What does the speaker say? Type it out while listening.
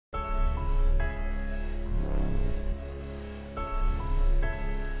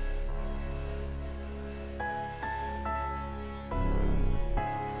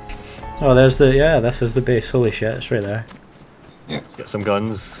Oh, there's the this is the base. Holy shit, it's right there. Yeah. Let's get some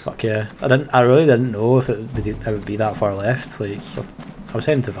guns. Fuck yeah! I really didn't know if it would be that far left. Like, I was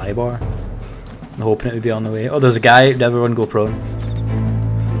heading to Vybor, hoping it would be on the way. Oh, there's a guy. Did everyone go prone?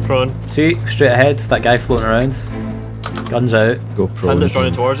 Prone. See, straight ahead. That guy floating around. Guns out. Go prone. Bandit's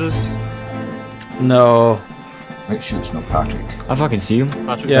running towards us. No. Make sure it's not Patrick. I fucking see him.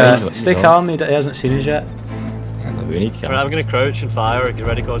 Patrick, Yeah, He's stay off. calm. He hasn't seen us yet. Yeah, we need to Right, I'm gonna crouch and fire. Get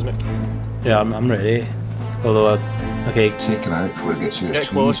ready, Cosmic. Yeah, I'm ready. Although, okay. Take him out before he gets through the Get trees,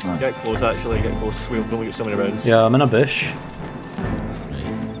 close. man. Get close. Actually, get close. We don't get so many rounds. Yeah, I'm in a bush.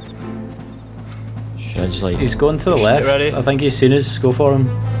 Should I just like... He's going to the Get left. ready. I think he's seen us. Go for him.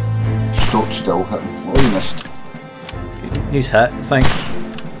 Stop still, hit him. Oh, you missed. He's hit, I think.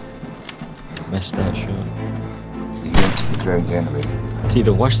 Missed that shot. He went to the ground anyway. See,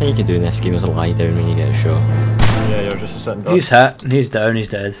 the worst thing you can do in this game is lie down when you get a shot. Yeah, you're just a sitting duck. He's hit. He's down. He's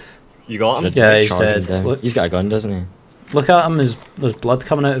dead. You got him? Should Yeah, I he's charge him dead. down? Look. He's got a gun, doesn't he? Look at him. There's blood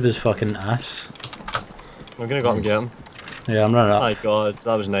coming out of his fucking ass. I'm gonna go up and get him. Yeah, I'm running Oh up. my god,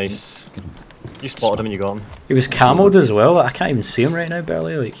 that was nice. You spotted him and you got him. He was camoed as well. I can't even see him right now,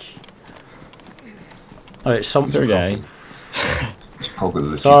 barely. Like. Alright, something. Poor guy. It's probably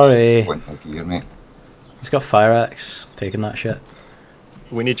looking Sorry. point of gear, mate. He's got fire axe. Taking that shit.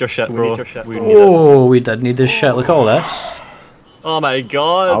 We need your shit, bro. We need it. Oh, we did need this shit. Look at all this. Oh my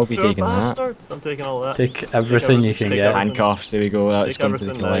god. I'll be you're a taking that. bastard. I'm taking all that. Take everything you can Take get. everything. Handcuffs, there we go. That's Take going to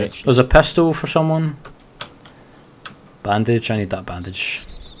the everything now. collection. There's a pistol for someone. Bandage. I need that bandage.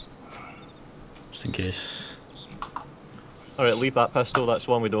 Just in case. Alright, leave that pistol. That's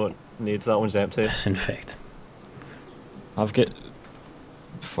one we don't need. That one's empty. Disinfect. I've got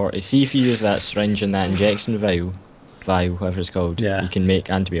 40. See if you use that syringe and that injection vial, whatever it's called, Yeah. you can make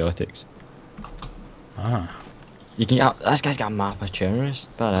antibiotics. Ah. You can. This guy's got a map of terrorists.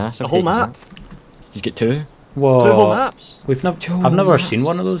 Badass. A whole map? He's got two. Whoa. 2 whole maps? We've never. Two I've never maps. seen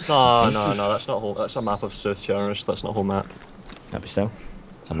one of those. No, that's not whole. That's a map of South Terrorist. That's not a whole map. Yeah, but still,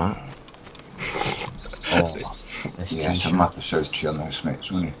 it's a map. Oh, this Yeah, it's a t-shirt. map of South Chernus, mate.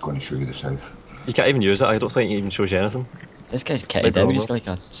 It's only going to show you the south. You can't even use it. I don't think it even shows you anything. This guy's Big kitted out. normal. He's got like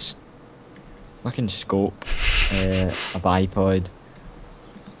a fucking scope, a bipod,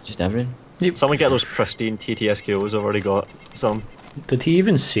 just everything. Someone get those pristine TTS kills. I've already got some. Did he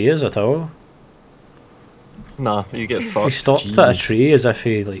even see us at all? Nah, you get He fucked. stopped at a Jeez. tree as if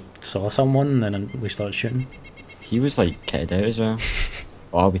he like saw someone, and then we started shooting. He was like kitted out as well.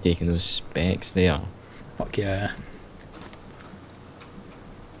 Oh, I'll be taking those specs there. Fuck yeah.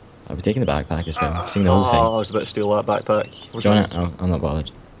 I'll be taking the backpack as well. Seeing the Oh, whole thing. I was about to steal that backpack. Do you want it? I'm not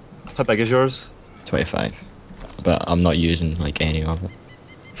bothered. How big is yours? 25. But I'm not using like any of it.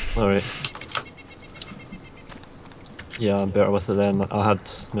 Alright. Yeah, I'm better with it then. I had.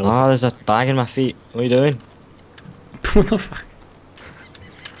 No. Oh, there's a bag in my feet. What are you doing? What the fuck?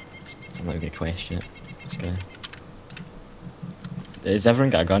 I'm not gonna question it. This guy. Has everyone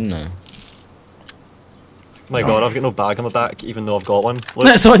got a gun now? My god, I've got no bag on my back, even though I've got one. Look.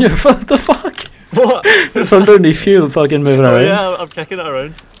 It's on your. What the fuck? What? It's underneath you, fucking moving Oh around. yeah, I'm kicking it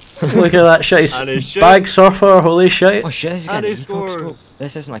around. Look at that shit. And He's he bag shoots. surfer. Holy shit. Oh shit, this is And getting he an eco scope. scores.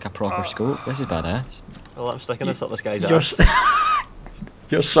 This isn't like a proper scope. This is badass. Well, I'm sticking this up this guy's You're, ass.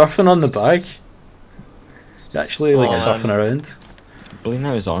 you're surfing on the bag. You're actually like Oh, surfing man. around. Bleeding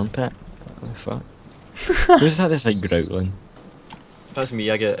out his armpit. What the fuck? Who's that that's like growling? That's me,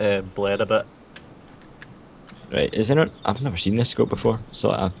 I get bled a bit. Right, is it? I've never seen this scope before. It's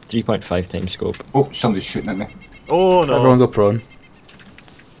like a 3.5 times scope. Oh, somebody's shooting at me. Oh no. Everyone go prone.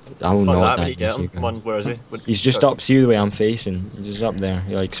 I will Fuck not that, when you diagnose get him. you. Come on, where is he? He's just up, see the way I'm facing. He's just up there.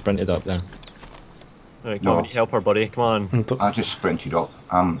 He like sprinted up there. Right, come on, No. we need help our buddy, come on. I just sprinted up.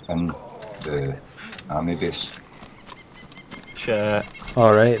 I'm in the army base. Shit.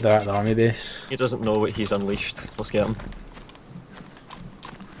 Alright, they're at the army base. He doesn't know what he's unleashed. Let's get him.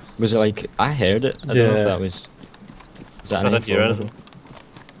 Was it like, I heard it. I don't know Yeah. if that was that I an didn't hear info? anything.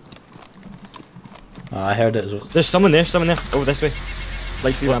 I heard it as well. There's someone there, someone there. Oh, this way.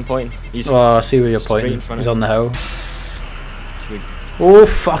 Like, see where I'm pointing? He's Oh, I see where you're straight pointing. in front He's of on the hill. Should we- Oh,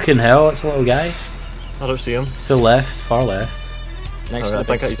 fucking hell. It's a little guy. I don't see him. Still left. Far left. Next Alright,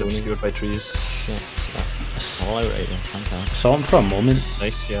 to I the think big he's stone. obscured by trees. Shit, it's all out right there. Fantastic. Saw him for a moment.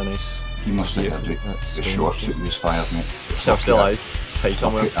 Nice, yeah, nice. He must have heard That's the stone shots shit. that he was fired, mate. Still alive. Hide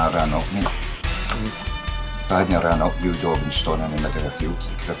somewhere. Fuck it, I ran up, mate. If I hadn't ran up, you would have been standing in the middle of the field.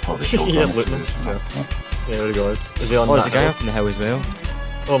 You could have probably shot Yeah, him. looting him, yeah. Yeah, there he goes. Is he on Oh, there's a that guy hill? up in the hill as well.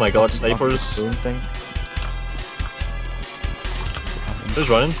 Oh my god, Up the snipers. stone thing. Who's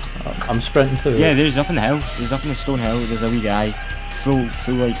running? I'm sprinting to Yeah, there's up in the hill. There's up in the stone hill. There's a wee guy. full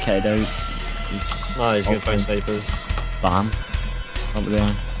like kitted out. Nah, he's gonna find snipers. Bam. Up there.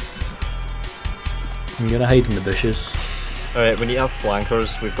 I'm gonna hide in the bushes. Alright, we need to have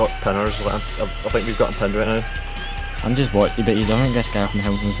flankers. We've got pinners. I think we've got him pinned right now. I'm just watching, but you don't think this guy up in the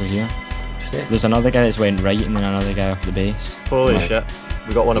hill knows we're here? Stay. There's another guy that's went right and then another guy up the base. Holy shit.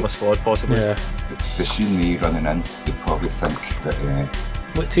 We got one of a squad, possibly. Yeah. They seen me running in, they'd probably think that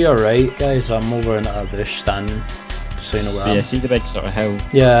Look to your right, guys. I'm over in that bush standing. Just so you know where I Yeah, am. see the big sort of hill?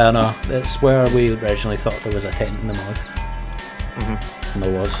 Yeah, I know. It's where we originally thought there was a tent in the north. And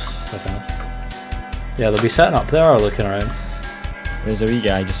there was. So yeah, they'll be setting up there or looking around. There's a wee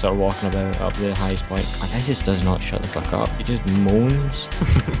guy just sort of walking about up the highest point. My guy just does not shut the fuck up. He just moans.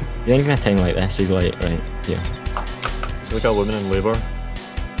 You think in a time like this, he'd be like, right, here. He's like a woman in labour.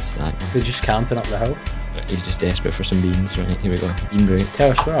 Exactly. They're just camping up the hill. He's just desperate for some beans, right? Here we go. Bean break.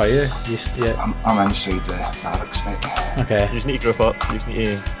 Tell us, where are you? Yeah. I'm inside the barracks, mate. Okay. You just need to group up. You just need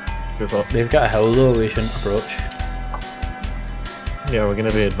to group up. They've got a hill though we shouldn't approach. Yeah, we're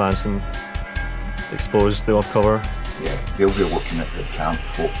gonna be advancing. Exposed, they off cover. Yeah, they'll be looking at the camp,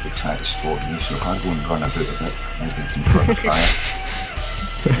 hopefully trying to spot me, so if I go and run about a bit, maybe confront fire.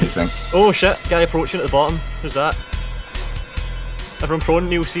 What do you think? Oh shit, guy approaching at the bottom. Who's that? Everyone prone,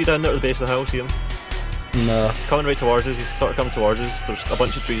 Neil, see down there at the base of the hill, see him? No. He's coming right towards us, he's sort of coming towards us. There's a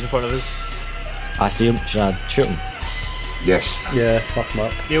bunch of trees in front of us. I see him. Should I shoot him? Yes. Yeah, fuck him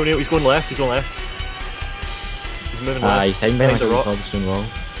up. Neil, he's going left, he's moving left. He's hiding behind the like a rock. cobblestone wall.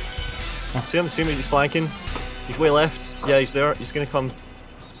 See him, he's flanking. He's way left. Yeah, he's there, he's gonna come.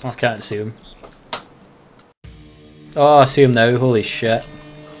 I can't see him. Oh, I see him now, holy shit.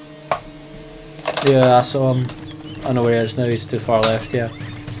 Yeah, I saw him. I know where he is now, he's too far left, yeah.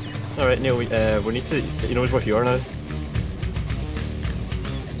 Alright, Neil, we need to. He knows we're here now.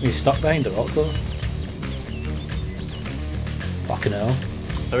 He's stuck behind the rock though. Fucking hell.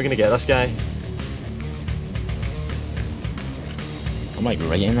 How are we gonna get this guy? I'm like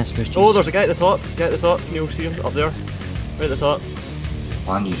right in this bush. Oh, there's a guy at the top. Guy at the top. Neil, see him up there? Right at the top.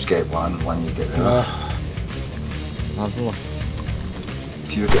 One you get one you get the other. Lovely.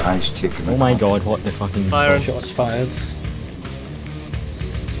 If you get eyes taken Oh out, my god, what the fucking... Firing. Shots fired.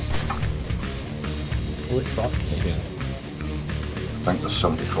 Holy fuck. I think there's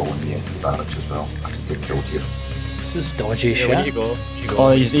somebody following me into the barracks as well. I could get killed here. This is dodgy Yeah, we need to shit. go. We need to go.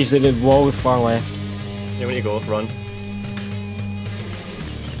 Oh, he's at the wall far left. Yeah, we need to go. Run.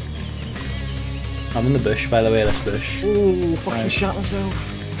 I'm in the bush, by the way, this bush. Oh, fucking shot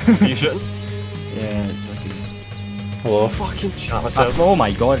myself. Are you shooting? Yeah, fucking... Hello. Fucking shot myself. Oh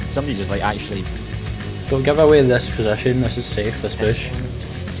my god, somebody just like actually... Don't give away this position, this is safe, this bush.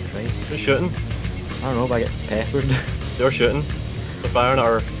 Jesus Christ. Who's shooting? I don't know, but I get peppered. They're shooting. They're firing at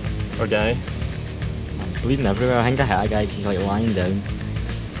our guy. I'm bleeding everywhere. I think I hit a guy because he's like lying down.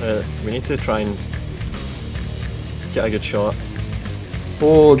 We need to try and get a good shot.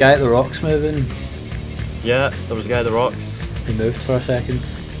 Oh, guy at the rocks moving. Yeah, there was a guy at the rocks. He moved for a second.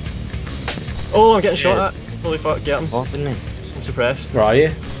 Oh, I'm getting shot at. Holy fuck, get him. Popping me. I'm suppressed. Where are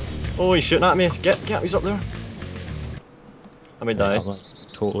you? Oh, he's shooting at me. Get him, he's up there. I may die. I've like,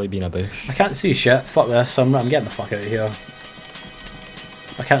 totally been a bush. I can't see shit, fuck this, I'm getting the fuck out of here.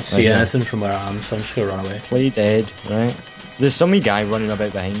 I can't see yeah. anything from where I am, so I'm just gonna run away. Play dead, right? There's some wee guy running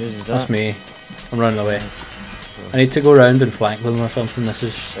about behind us, is that? That's me. I'm running away. I need to go round and flank them or something, this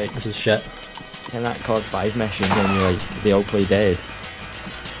is shit. In that COD 5 mission when you like, they all play dead.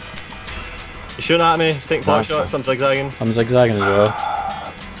 He's shooting at me. He's taking flash shots. I'm zigzagging. I'm zigzagging as well.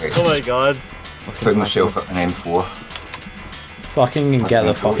 Oh my god. I found myself at an M4. Fucking get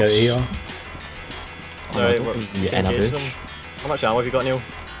the fuck out of here. Alright, You're in a engage bush. them. How much ammo have you got, Neil?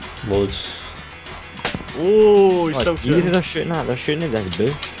 Loads. Oh, he's Oh, still it's you shooting. they're shooting at. They're shooting at this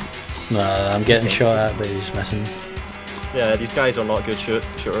bush. Nah, I'm getting shot at, but he's missing. Yeah, these guys are not good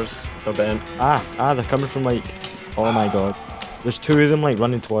shooters. They're bent. They're coming from like... Oh my god. There's two of them like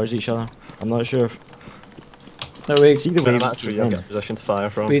running towards each other. I'm not sure if... No, we See the way I'm we at tree, came I'll in. get a position to fire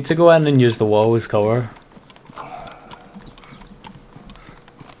from. need to go in and use the wall as cover.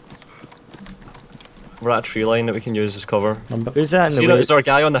 We're at a tree line that we can use as cover. Who's that in See, the way? is there a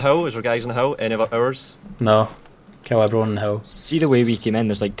guy on the hill? Is there guys on the hill? Any of ours? No. Kill everyone in the hill. See the way we came in,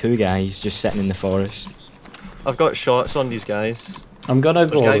 there's like two guys just sitting in the forest. I've got shots on these guys. I'm gonna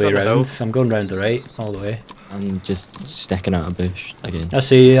go all guys the way on the hill. round. I'm going round the right, all the way. I'm just sticking out a bush again. I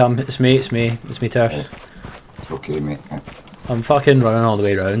see you, it's me, Terf. Okay, mate. I'm fucking running all the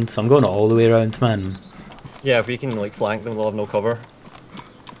way round, so I'm going all the way round, man. Yeah, if we can like flank them, they'll have no cover.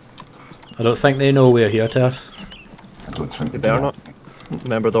 I don't think they know we're here, Terf. I don't think They they better do. not.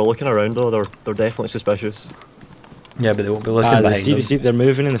 Remember, they're looking around though. They're definitely suspicious. Yeah, but they won't be looking They behind them. see, they're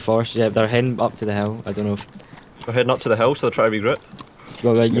moving in the forest. Yeah, they're heading up to the hill. I don't know if. They're heading up to the hill, so they're trying to regroup.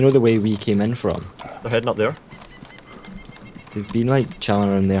 Well, like, you know the way we came in from? They're heading up there. They've been like chilling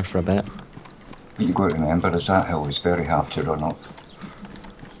around there for a bit. What you got to remember is that hill is very hard to run up.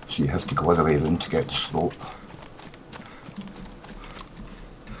 So you have to go all the way around to get the slope.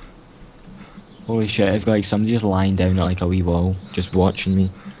 Holy shit, I've got like somebody just lying down at like a wee wall, just watching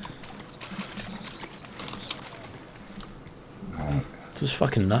me. Right. This is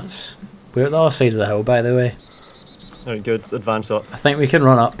fucking nuts. We're at the other side of the hill, by the way. Alright, good. Advance up. I think we can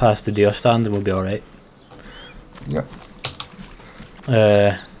run up past the deer stand and we'll be alright. Yep.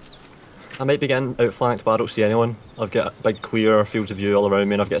 I might be getting outflanked, but I don't see anyone. I've got big clear fields of view all around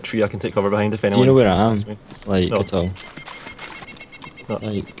me, and I've got a tree I can take cover behind if Do anyone. you know where I am? me. Like, No. at all? No.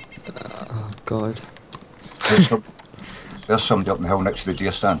 Like, oh god. There's somebody up on the hill next to the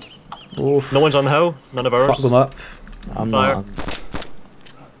deer stand. Oof. No one's on the hill. None of ours. Fuck them up. I'm Fire. not.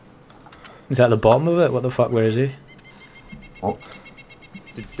 Is that at the bottom of it? What the fuck, where is he? Oh,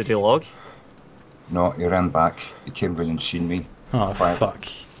 Did he log? no, he ran back. He came round and seen me. Oh, Fire. fuck.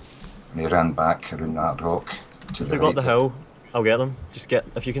 And he ran back around that rock to If the they go up right. the hill, I'll get them. Just get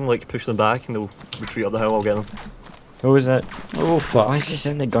if you can like push them back and they'll retreat up the hill. I'll get them. Who was that? Oh, Why fuck. does it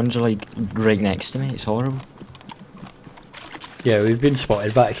sound like guns are like right next to me? It's horrible. Yeah, we've been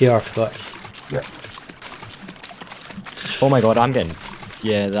spotted back here, fuck. Yeah. Oh my god, I'm getting.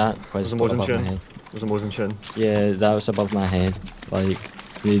 Yeah, that was There's a above my Mosin head. There's a Mosin chin. Yeah, that was above my head. Like,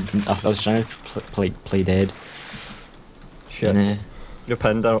 I was trying to play dead. Shit. And, You're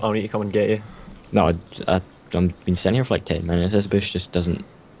pinned. I'll need to come and get you. no, I've been sitting here for like 10 minutes. This bush just doesn't.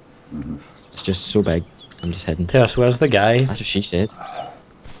 It's just so big. I'm just heading. Tess, where's the guy? That's what she said. See,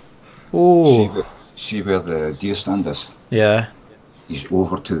 Oh, see where the deer stand is? yeah. He's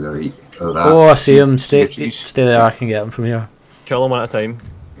over to the right of that. Oh, I see him. Stay, the trees? stay there, I can get him from here. Kill them one at a time.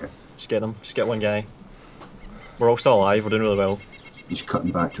 Yeah. Just get them. Just get one guy. We're all still alive. We're doing really well. He's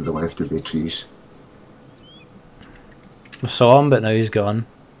cutting back to the left of the trees. I saw him, but now he's gone.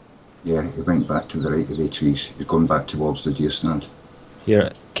 Yeah, he went back to the right of the trees. He's going back towards the deer stand.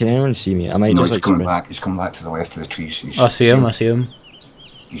 Here, can anyone see me? I might No, just he's like coming sprint. back. He's coming back to the left of the trees. He's, I see him, I see him.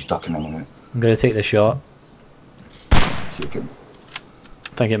 He's ducking in and out. I'm gonna take the shot. Take him.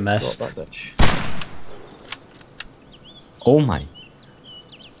 I think it Drop missed. that bitch. Oh my.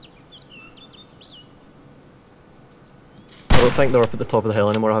 I don't think they're up at the top of the hill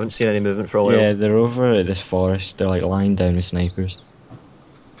anymore. I haven't seen any movement for a while. Yeah, they're over at this forest. They're like lying down with snipers.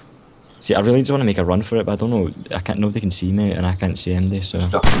 See, I really just want to make a run for it, but I don't know. Nobody can see me, and I can't see anybody. So He's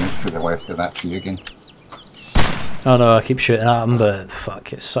ducking out for the left of that tree again. Oh no, I keep shooting at him, but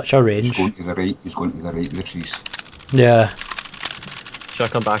fuck, it's such a He's range. going to the right. He's going to the right of the trees. Yeah. Should I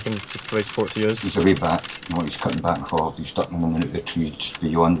come back and provide support to you? He's away back. No, he's cutting back and forward. He's ducking in and out of the trees just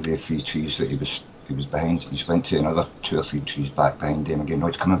beyond the 3 trees that he was behind. He's went to another 2 or 3 trees back behind him again. No,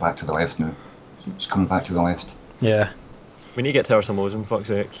 he's coming back to the left now. He's coming back to the left. Yeah. We need to get to our Mosin, fuck's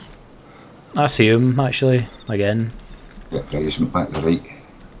sake. I see him, actually, again. Yeah, right, he's went back to the right.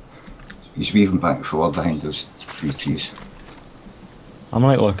 He's weaving back and forward behind those 3 trees. I'm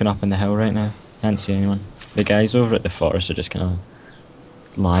like looking up in the hill right now. Can't see anyone. The guys over at the forest are just kind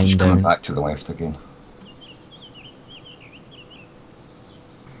of lying He's coming down. back to the left again.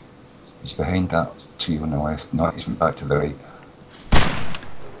 He's behind that tree on the left. No, he's went back to the right.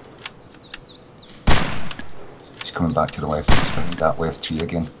 He's coming back to the left. He's behind that left tree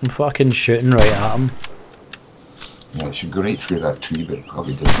again. I'm fucking shooting right at him. Yeah, it should go right through that tree, but it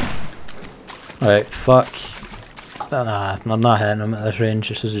probably doesn't. Right, fuck. Nah, I'm not hitting him at this range.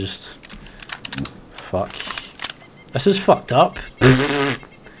 This is just... Fuck. This is fucked up.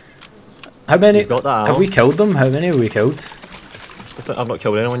 How many... You've got that have ammo? we killed them? How many have we killed? I've not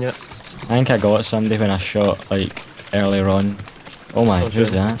killed anyone yet. I think I got somebody when I shot like earlier on. Oh my, Oh, who's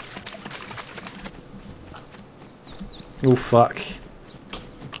shit. that? Oh fuck.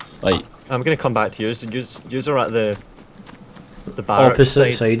 Like, I'm gonna come back to you. Yous are at the barracks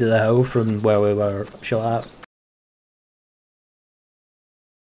Opposite side of the hill from where we were shot at.